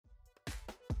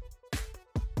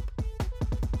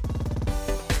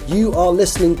You are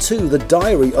listening to The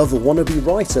Diary of a Wannabe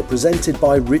Writer, presented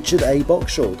by Richard A.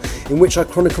 Boxshall, in which I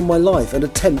chronicle my life and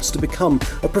attempts to become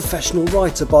a professional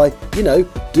writer by,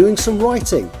 doing some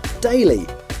writing daily,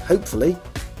 hopefully.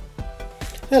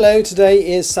 Hello,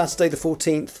 today is Saturday the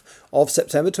 14th of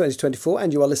September 2024,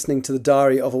 and you are listening to The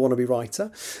Diary of a Wannabe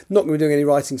Writer. Not going to be doing any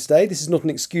writing today. This is not an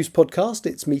excuse podcast.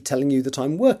 It's me telling you that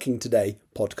I'm working today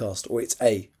podcast, or it's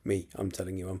I'm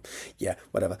telling you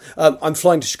whatever. I'm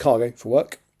flying to Chicago for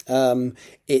work.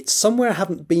 It's somewhere I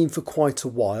haven't been for quite a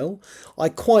while. I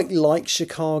quite like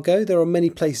Chicago. There are many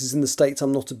places in the States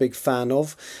I'm not a big fan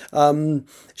of.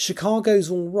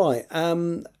 Chicago's all right.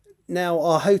 Now,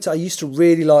 our hotel, I used to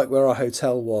really like where our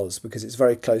hotel was because it's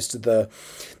very close to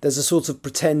there's a sort of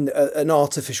an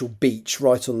artificial beach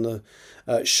right on the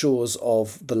shores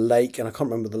of the lake, and I can't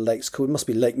remember what the lake's called. It must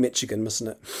be Lake Michigan, mustn't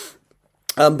it?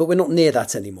 But we're not near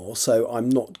that anymore, so I'm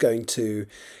not going to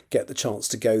get the chance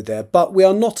to go there. But we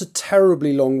are not a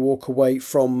terribly long walk away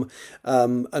from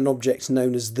an object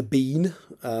known as the Bean,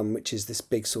 which is this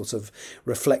big sort of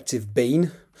reflective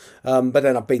bean. But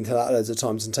then I've been to that loads of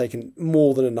times and taken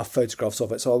more than enough photographs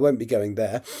of it, so I won't be going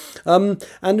there. And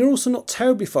they're also not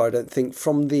terribly far, I don't think,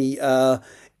 from the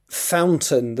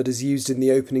fountain that is used in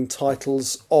the opening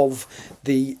titles of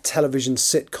the television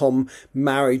sitcom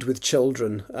Married with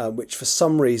Children, which for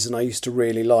some reason I used to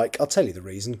really like. I'll tell you the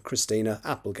reason: Christina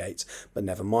Applegate, but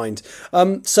never mind.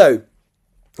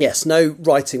 Yes, no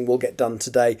writing will get done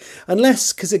today,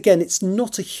 unless, because again, it's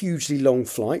not a hugely long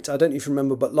flight. I don't even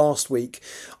remember, but last week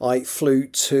I flew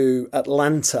to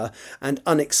Atlanta and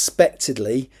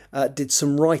unexpectedly did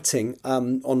some writing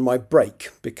on my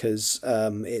break because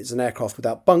it's an aircraft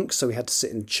without bunks, so we had to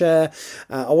sit in a chair.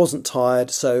 I wasn't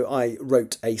tired, so I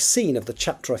wrote a scene of the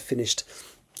chapter I finished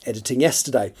editing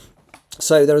yesterday.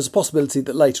 So there is a possibility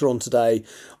that later on today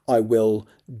I will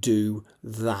do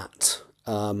that.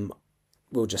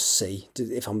 We'll just see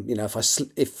if I'm, we'll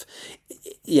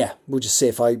just see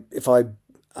if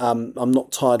I'm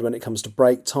not tired when it comes to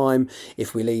break time.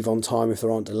 If we leave on time, if there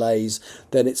aren't delays,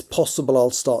 then it's possible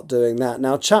I'll start doing that.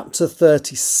 Now, chapter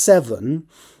 37,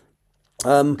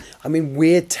 I'm in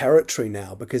weird territory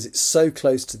now because it's so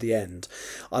close to the end.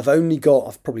 I've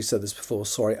probably said this before,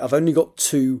 sorry. I've only got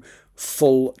 2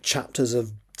 full chapters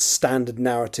of standard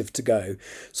narrative to go.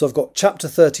 So I've got chapter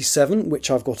 37, which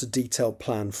I've got a detailed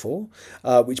plan for,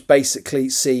 which basically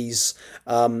sees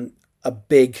a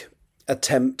big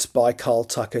attempt by Carl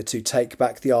Tucker to take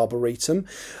back the Arboretum,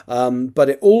 but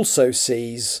it also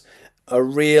sees a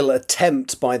real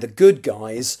attempt by the good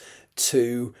guys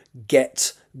to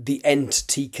get the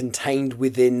entity contained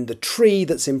within the tree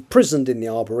that's imprisoned in the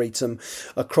Arboretum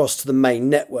across to the main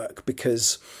network,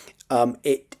 because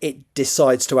it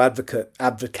decides to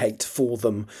advocate for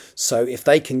them. So if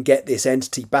they can get this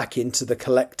entity back into the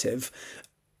collective,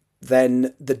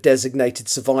 then the designated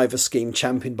survivor scheme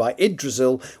championed by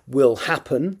Yggdrasil will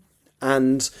happen,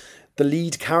 and the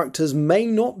lead characters may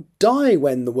not die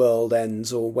when the world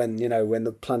ends, or when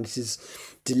the planet is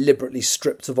deliberately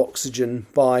stripped of oxygen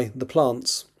by the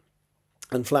plants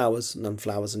and flowers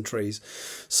and trees.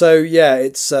 So yeah,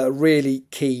 it's a really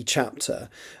key chapter.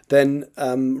 Then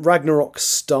Ragnarok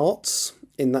starts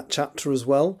in that chapter as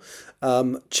well.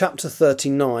 Chapter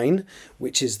 39,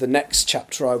 which is the next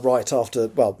chapter I write after,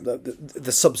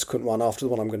 the subsequent one after the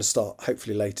one I'm going to start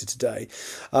hopefully later today,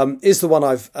 is the one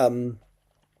I've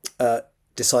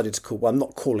decided to call, well, I'm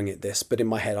not calling it this, but in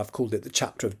my head I've called it the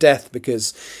Chapter of Death,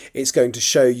 because it's going to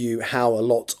show you how a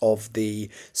lot of the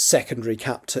secondary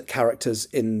characters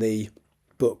in the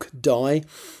book die.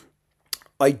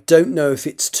 I don't know if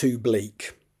it's too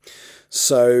bleak,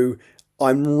 so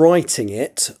I'm writing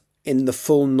it in the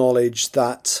full knowledge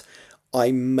that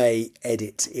I may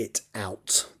edit it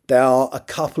out. There are a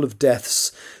couple of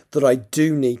deaths that I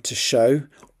do need to show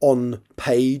on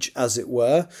page, as it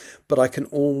were, but I can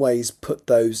always put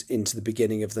those into the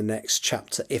beginning of the next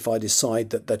chapter if I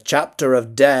decide that the Chapter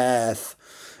of Death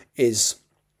is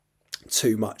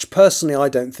too much. Personally, I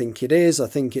don't think it is. I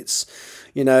think it's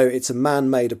a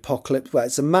man-made apocalypse. Well,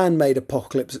 it's a man-made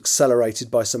apocalypse accelerated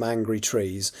by some angry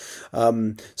trees.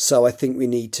 So I think we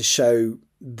need to show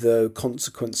the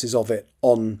consequences of it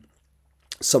on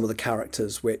some of the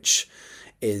characters, which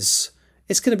it's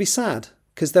going to be sad.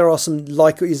 Because there are some,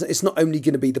 it's not only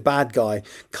going to be the bad guy,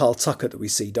 Carl Tucker, that we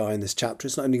see die in this chapter.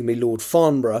 It's not only going to be Lord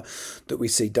Farnborough that we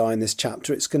see die in this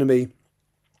chapter. It's going to be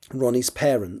Ronnie's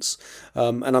parents.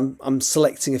 And I'm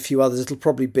selecting a few others. It'll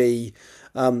probably be,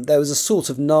 there was a sort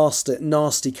of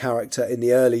nasty character in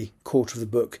the early quarter of the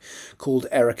book called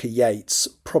Erica Yates.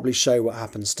 Probably show what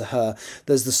happens to her.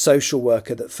 There's the social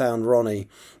worker that found Ronnie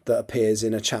that appears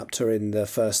in a chapter in the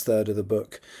first third of the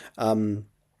book.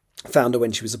 Found her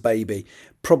when she was a baby.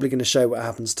 Probably going to show what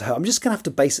happens to her. I'm just going to have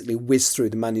to basically whiz through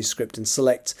the manuscript and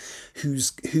select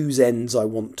whose ends I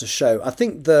want to show. I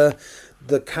think the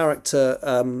character,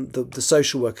 the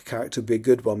social worker character, would be a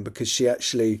good one because she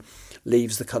actually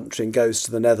leaves the country and goes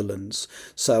to the Netherlands.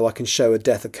 So I can show a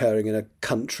death occurring in a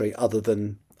country other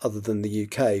than the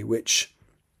UK, which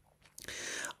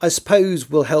I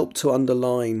suppose will help to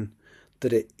underline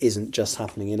that it isn't just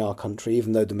happening in our country,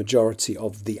 even though the majority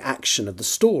of the action of the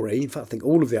story, in fact, I think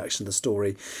all of the action of the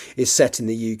story is set in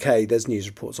the UK. There's news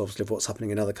reports, obviously, of what's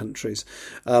happening in other countries.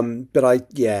 So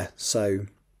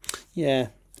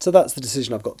that's the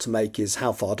decision I've got to make, is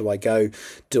how far do I go?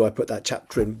 Do I put that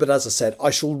chapter in? But as I said, I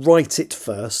shall write it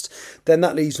first. Then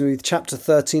that leaves me with chapter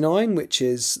 39, which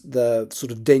is the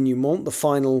sort of denouement, the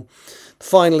final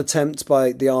attempt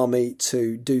by the army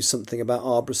to do something about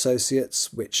Arbor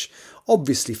Associates, which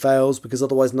obviously fails because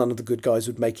otherwise none of the good guys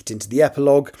would make it into the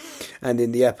epilogue. And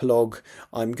in the epilogue,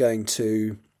 a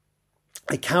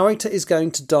character is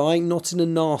going to die, not in a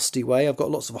nasty way. I've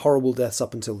got lots of horrible deaths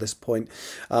up until this point.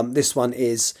 This one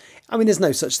is, there's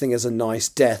no such thing as a nice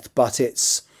death, but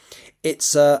it's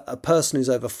a person who's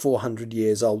over 400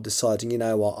 years old deciding, you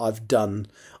know what, I've done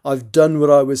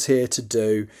what I was here to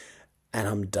do, and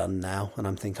I'm done now, and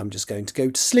I'm just going to go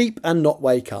to sleep and not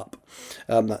wake up.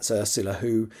 That's Ursula,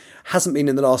 who hasn't been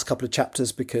in the last couple of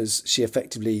chapters because she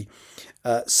effectively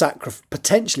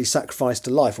potentially sacrificed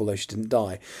her life, although she didn't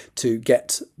die, to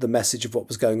get the message of what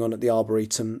was going on at the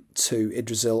Arboretum to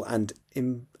Yggdrasil and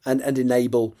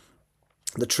enable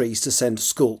the trees to send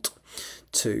Skuld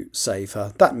to save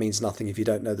her. That means nothing if you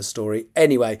don't know the story.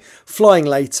 Anyway, flying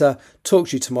later. Talk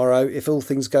to you tomorrow. If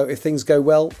things go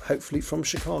well, hopefully from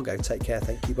Chicago. Take care.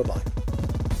 Thank you. Bye-bye.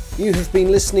 You have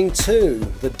been listening to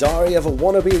The Diary of a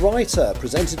Wannabe Writer,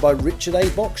 presented by Richard A.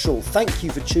 Boxall. Thank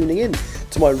you for tuning in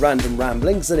to my random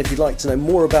ramblings, and if you'd like to know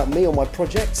more about me or my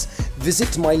projects,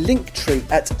 visit my link tree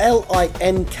at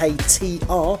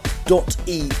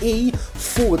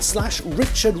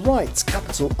linktr.ee/Richard Wright,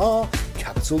 capital R,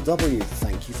 capital W.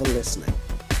 Thank you for listening.